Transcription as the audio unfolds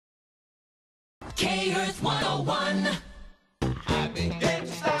K-Earth 101.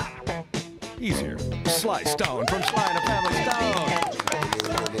 Easier. Sly Stone from Sly the Family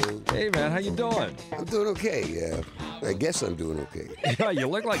Stone. Hey, man, how you doing? I'm doing okay, yeah. I guess I'm doing okay. Yeah, you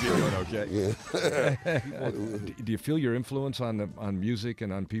look like you're doing okay. Yeah. Well, do you feel your influence on music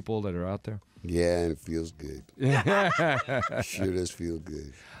and on people that are out there? Yeah, and it feels good. Sure does feel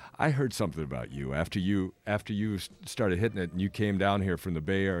good. I heard something about you after you started hitting it and you came down here from the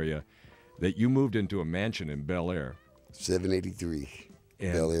Bay Area, that you moved into a mansion in Bel Air. 783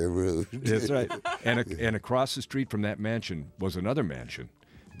 And- Bel Air Road. That's right. And across the street from that mansion was another mansion.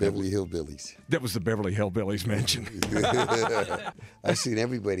 Beverly Hillbillies. That was the Beverly Hillbillies mansion. I've seen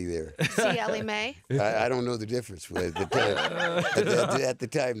everybody there. See Ellie Mae? I don't know the difference, but at the time, at the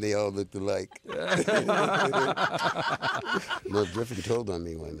time they all looked alike. Well, Griffin told on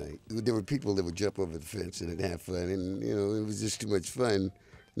me one night. There were people that would jump over the fence and have fun, and it was just too much fun.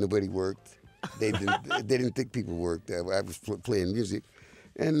 Nobody worked. They didn't think people worked. I was playing music,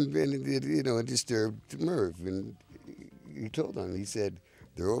 and it disturbed Merv. And he told on me. He said,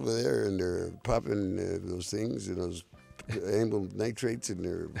 they're over there and they're popping those things and those amyl nitrates and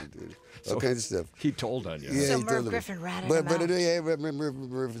they're all kinds of stuff. He told on you. Yeah, So he Merv told Griffin ratted but, him but out.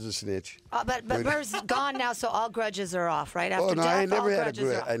 Merv is a snitch. But Merv's gone now, so all grudges are off, right? After Oh no, death, I never all had a grudges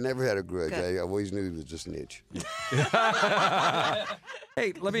grudge. are off. I never had a grudge. Good. I always knew he was a snitch.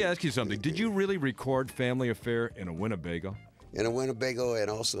 Hey, let me ask you something. Did you really record Family Affair in a Winnebago? In a Winnebago and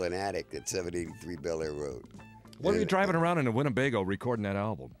also an attic at 783 Bel Air Road. What were you driving around in a Winnebago recording that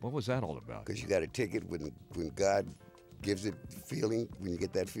album? What was that all about? Because you got a ticket when God gives it feeling, when you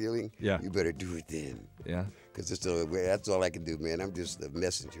get that feeling, Yeah. you better do it then. Yeah. Because that's all I can do, man. I'm just a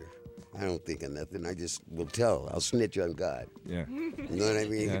messenger. I don't think of nothing. I just will tell. I'll snitch on God. Yeah. You know what I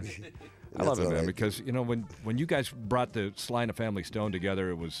mean? Yeah. And I love that's it, all man, do. because when you guys brought the Sly and the Family Stone together,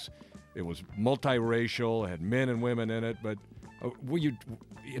 it was multiracial, it had men and women in it, but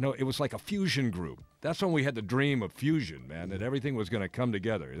it was like a fusion group. That's when we had the dream of fusion, man, that everything was going to come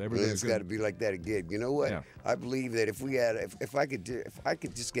together. It's got to be like that again. You know what? Yeah. I believe that if I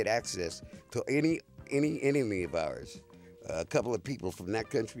could just get access to any enemy of ours, a couple of people from that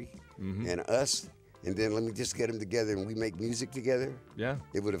country and us, and then let me just get them together and we make music together. Yeah.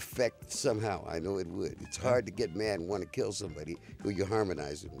 It would affect somehow. I know it would. It's hard to get mad and want to kill somebody who you're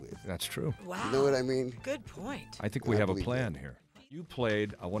harmonizing with. That's true. Wow. You know what I mean? Good point. I think we I have a believe plan here. You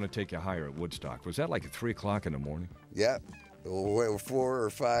played I Want to Take You Higher at Woodstock. Was that like at 3 o'clock in the morning? Yeah. Or 4 or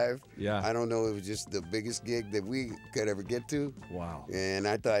 5. Yeah. I don't know. It was just the biggest gig that we could ever get to. Wow. And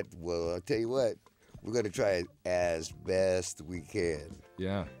I thought, well, I'll tell you what, we're going to try it as best we can.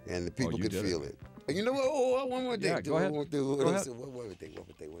 Yeah. And the people you could did feel it. And you know what? Oh, one more thing. Yeah, go ahead. One more thing.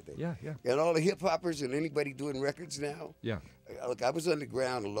 Yeah, yeah. And all the hip hoppers and anybody doing records now. Yeah. Look, I was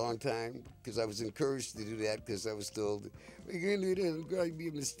underground a long time because I was encouraged to do that because I was told, you're going to do this, it's going to be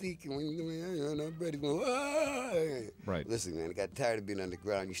a mystique. And when everybody go, ah. Right. Listen, man, I got tired of being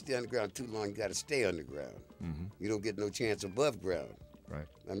underground. You stay underground too long, you got to stay underground. Mm-hmm. You don't get no chance above ground. Right.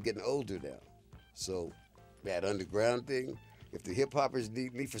 I'm getting older now. So that underground thing, if the hip hoppers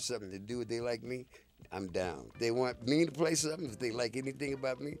need me for something to do, if they like me, I'm down. They want me to play something, if they like anything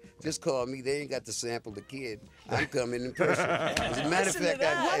about me, just call me. They ain't got to sample the kid. I'm coming in person. As a matter of Listen to fact,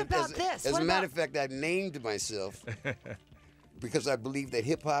 that. What about this? As What a matter about- of fact, I named myself because I believe that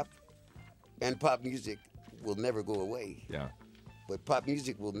hip hop and pop music will never go away. Yeah. But pop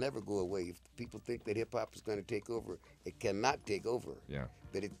music will never go away. If people think that hip hop is going to take over, it cannot take over. Yeah.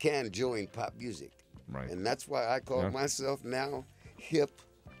 But it can join pop music. Right. And that's why I call Yeah. myself now hip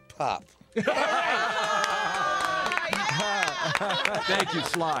hop. Thank you,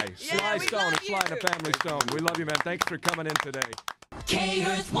 Sly. Sly we Stone love and Sly and the you. Family Stone. We love you, man. Thanks for coming in today.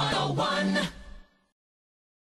 K-Earth 101.